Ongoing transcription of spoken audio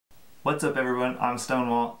What's up everyone, I'm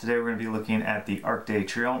Stonewall. Today we're going to be looking at the Arc de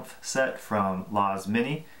Triomphe set from Loz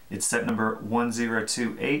Mini. It's set number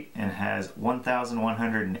 1028 and has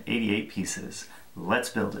 1,188 pieces. Let's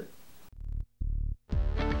build it.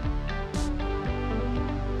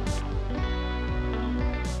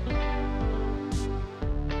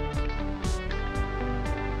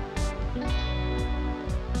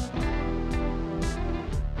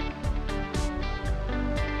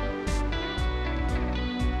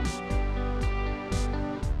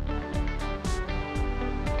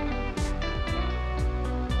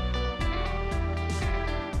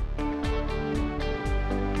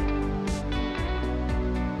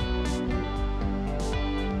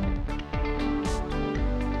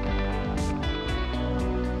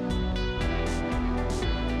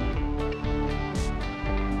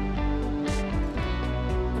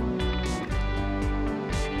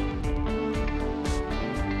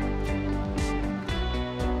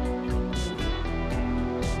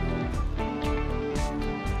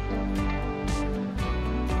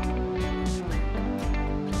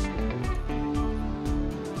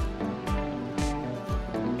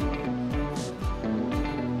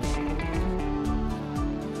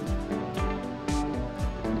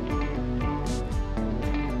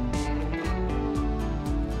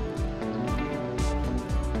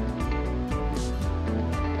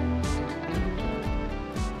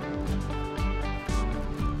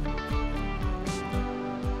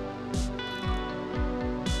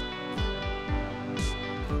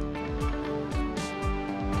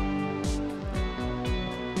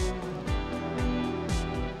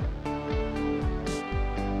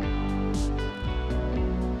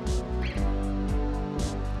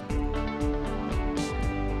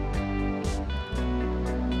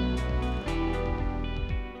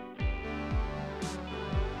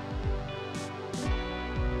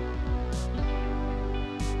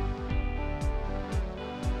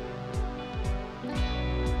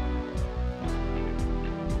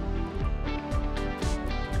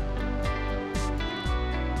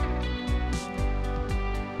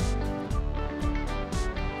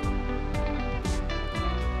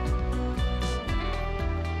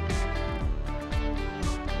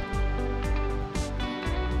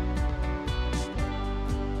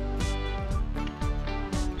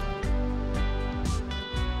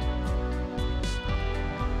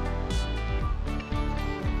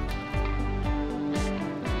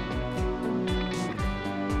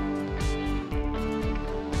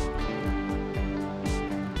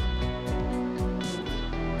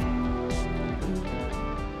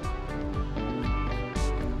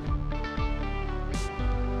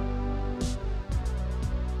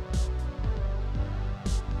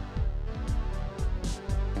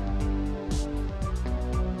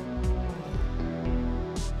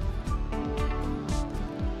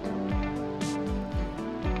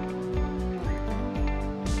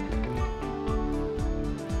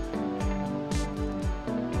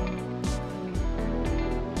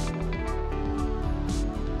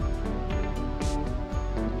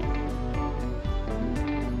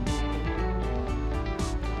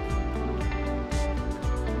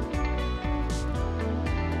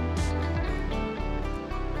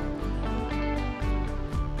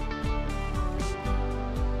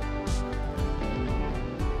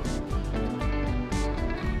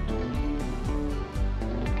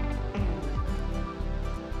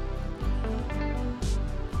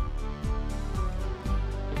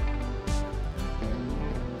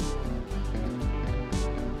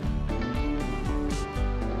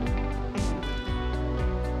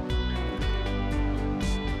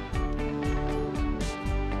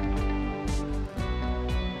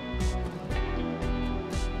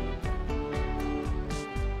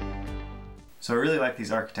 So I really like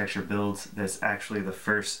these architecture builds. That's actually the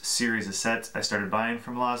first series of sets I started buying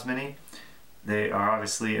from Loz Mini. They are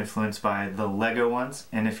obviously influenced by the Lego ones,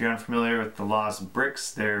 and if you're unfamiliar with the Loz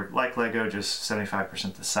bricks, they're like Lego, just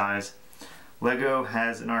 75% the size. Lego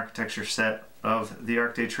has an architecture set of the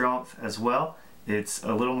Arc de Triomphe as well. It's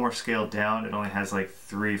a little more scaled down. It only has like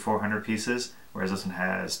 300-400 pieces, whereas this one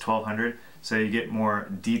has 1,200. So you get more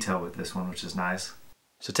detail with this one, which is nice.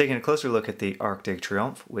 So taking a closer look at the Arc de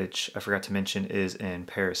Triomphe, which I forgot to mention is in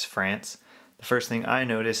Paris, France, the first thing I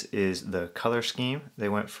notice is the color scheme. They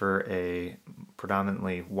went for a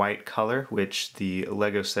predominantly white color, which the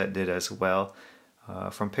Lego set did as well.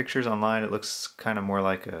 From pictures online, it looks kind of more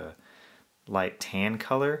like a light tan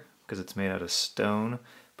color because it's made out of stone,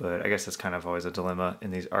 but I guess that's kind of always a dilemma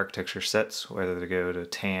in these architecture sets, whether to go to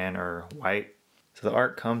tan or white. So the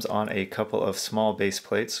Arc comes on a couple of small base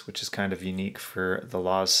plates, which is kind of unique for the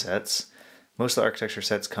Loz sets. Most of the architecture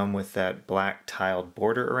sets come with that black tiled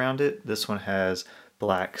border around it. This one has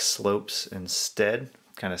black slopes instead,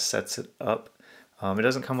 kind of sets it up. It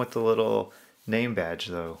doesn't come with the little name badge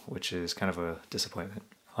though, which is kind of a disappointment.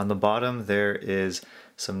 On the bottom there is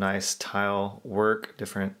some nice tile work,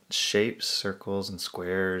 different shapes, circles and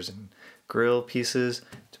squares and grill pieces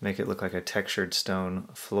to make it look like a textured stone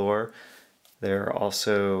floor. There are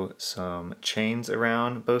also some chains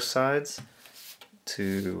around both sides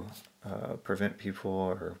to prevent people,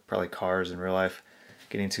 or probably cars in real life,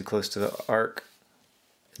 getting too close to the arc.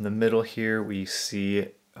 In the middle here we see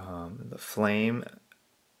the flame.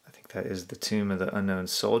 I think that is the tomb of the unknown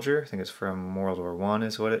soldier. I think it's from World War I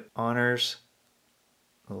is what it honors.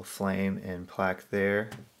 A little flame and plaque there.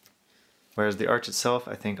 Whereas the arch itself,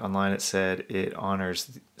 I think online it said it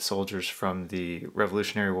honors soldiers from the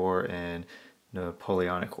Revolutionary War and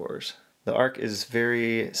Napoleonic Wars. The arc is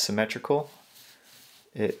very symmetrical.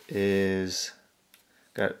 It is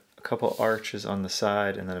got a couple arches on the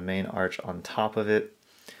side and then a main arch on top of it.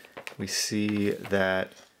 We see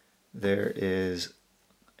that there is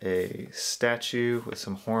a statue with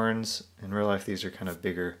some horns. In real life these are kind of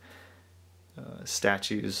bigger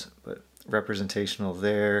statues, but representational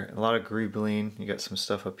there. A lot of greebling. You got some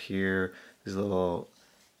stuff up here. These little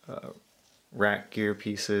rack gear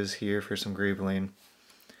pieces here for some greebling.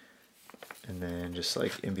 And then just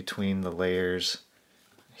like in between the layers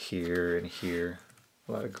here and here,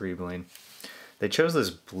 a lot of greebling. They chose this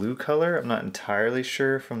blue color. I'm not entirely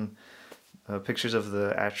sure from pictures of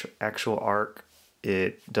the actual arc.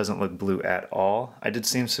 It doesn't look blue at all. I did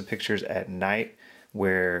see some pictures at night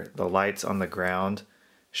where the lights on the ground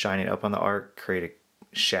shining up on the arc create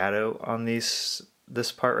a shadow on this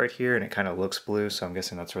part right here, and it kind of looks blue, so I'm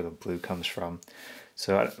guessing that's where the blue comes from.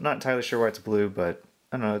 So I'm not entirely sure why it's blue, but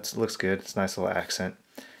I don't know, it looks good. It's a nice little accent,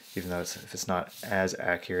 even though if it's not as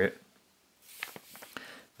accurate.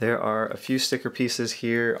 There are a few sticker pieces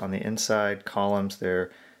here on the inside columns.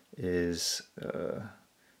 There is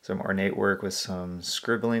some ornate work with some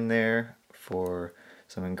scribbling there for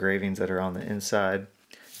some engravings that are on the inside.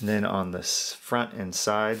 And then on the front and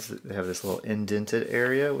sides, they have this little indented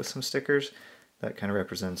area with some stickers. That kind of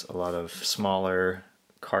represents a lot of smaller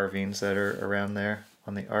carvings that are around there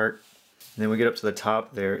on the arc. And then we get up to the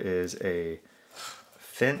top, there is a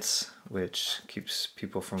fence which keeps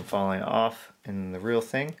people from falling off in the real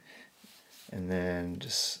thing. And then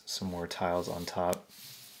just some more tiles on top.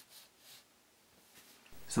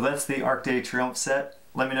 So that's the Arc de Triomphe set.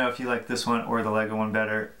 Let me know if you like this one or the Lego one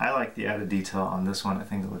better. I like the added detail on this one. I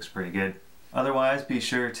think it looks pretty good. Otherwise, be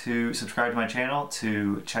sure to subscribe to my channel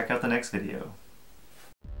to check out the next video.